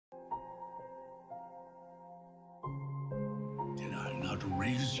to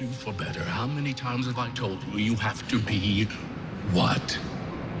raise you for better. How many times have I told you you have to be what?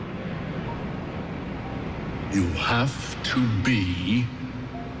 You have to be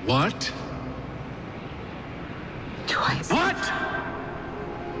what? Twice. What?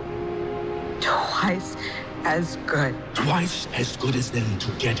 Twice as good. Twice as good as them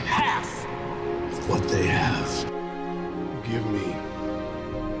to get half of what they have. Give me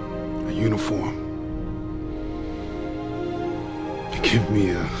a uniform. Give me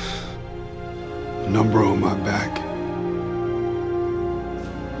a number on my back.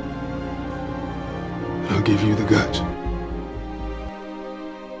 I'll give you the guts.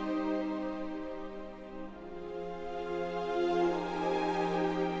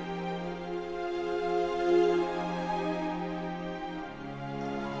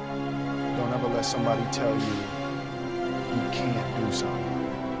 Don't ever let somebody tell you you can't do something.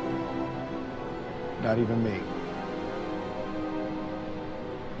 Not even me.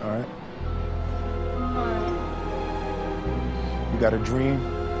 All right? You got a dream,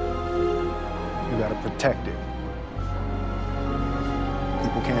 you got to protect it.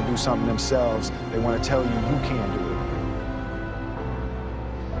 People can't do something themselves. They want to tell you you can't do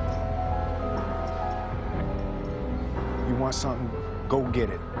it. You want something, go get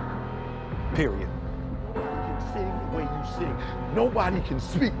it. Period. Sing the way you sing. Nobody can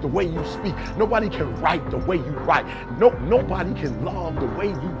speak the way you speak. Nobody can write the way you write. Nobody can love the way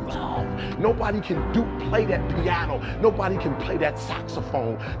you love. Nobody can play that piano. Nobody can play that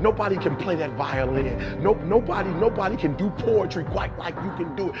saxophone. Nobody can play that violin. Nobody can do poetry quite like you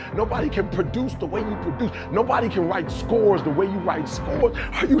can do it. Nobody can produce the way you produce. Nobody can write scores the way you write scores.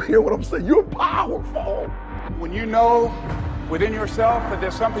 Are you hearing what I'm saying? You're powerful. When you know within yourself that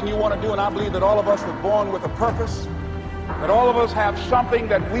there's something you want to do, and I believe that all of us were born with a purpose, that all of us have something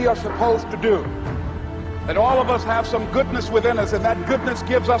that we are supposed to do, that all of us have some goodness within us, and that goodness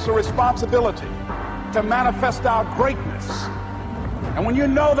gives us a responsibility to manifest our greatness. And when you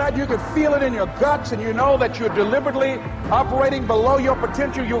know that, you can feel it in your guts, and you know that you're deliberately operating below your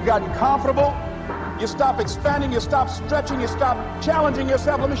potential, you've gotten comfortable, you stop expanding, you stop stretching, you stop challenging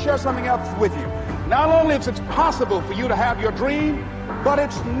yourself. Let me share something else with you. Not only is it possible for you to have your dream, but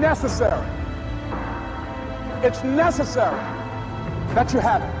it's necessary. It's necessary that you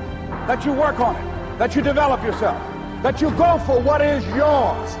have it, that you work on it, that you develop yourself, that you go for what is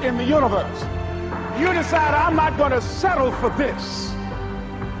yours in the universe. You decide, I'm not going to settle for this.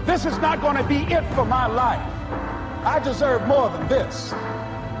 This is not going to be it for my life. I deserve more than this.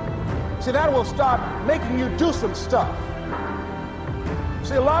 See, that will start making you do some stuff.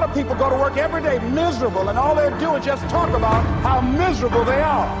 See, a lot of people go to work every day miserable, and all they do is just talk about how miserable they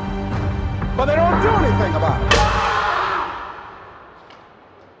are. But they don't do anything about it.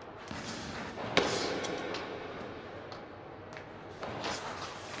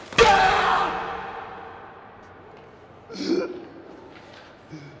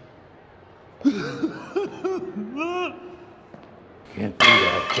 Can't do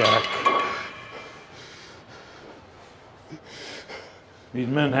that, Jack. These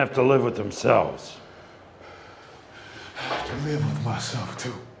men have to live with themselves. I have to live with myself,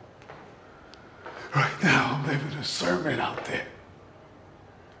 too. Right now, I'm living a sermon out there.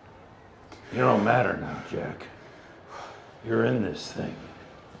 You don't matter now, Jack. You're in this thing.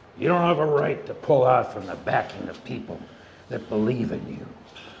 You don't have a right to pull out from the backing of people that believe in you,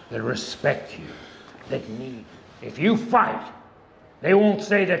 that respect you, that need you. If you fight, they won't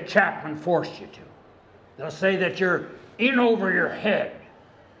say that Chapman forced you to. They'll say that you're in over your head,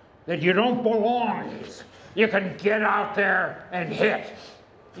 that you don't belong. You can get out there and hit.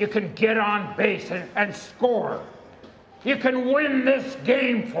 You can get on base and score. You can win this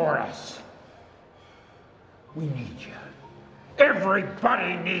game for us. We need you.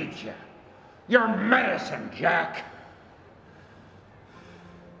 Everybody needs you. You're medicine, Jack.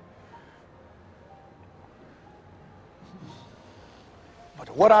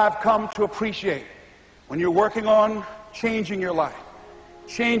 But what I've come to appreciate when you're working on changing your life,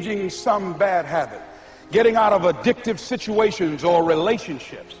 changing some bad habit, getting out of addictive situations or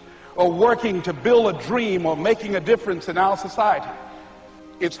relationships, or working to build a dream or making a difference in our society,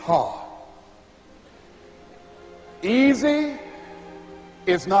 it's hard. Easy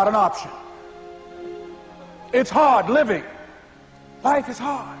is not an option. It's hard living. Life is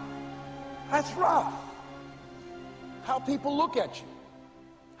hard. That's rough. How people look at you,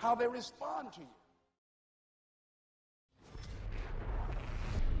 how they respond to you.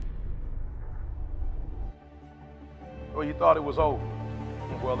 Well, you thought it was over.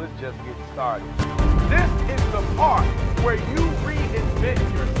 Well, it's just getting started. This is the part where you reinvent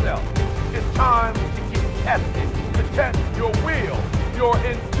yourself. It's time to get tested, to test your will, your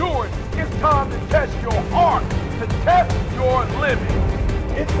endurance. It's time to test your heart, to test your limit.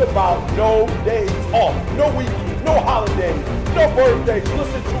 It's about no days off, no weekends, no holidays, no birthdays.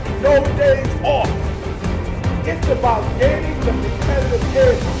 Listen to me, no days off. It's about gaining the competitive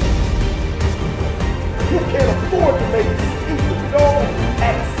edge. You can't afford to make excuses. No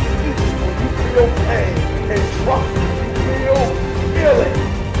excuses when you feel pain. And trust me, you feel it.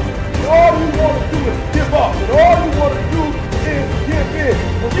 And all you want to do is give up. And all you want to do is give in.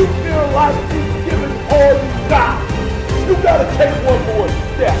 When you feel like you've given all you got, you got to take one more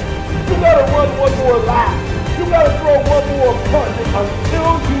step. You got to run one more lap. You got to throw one more punch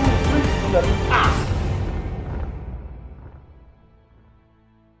until you reach the top.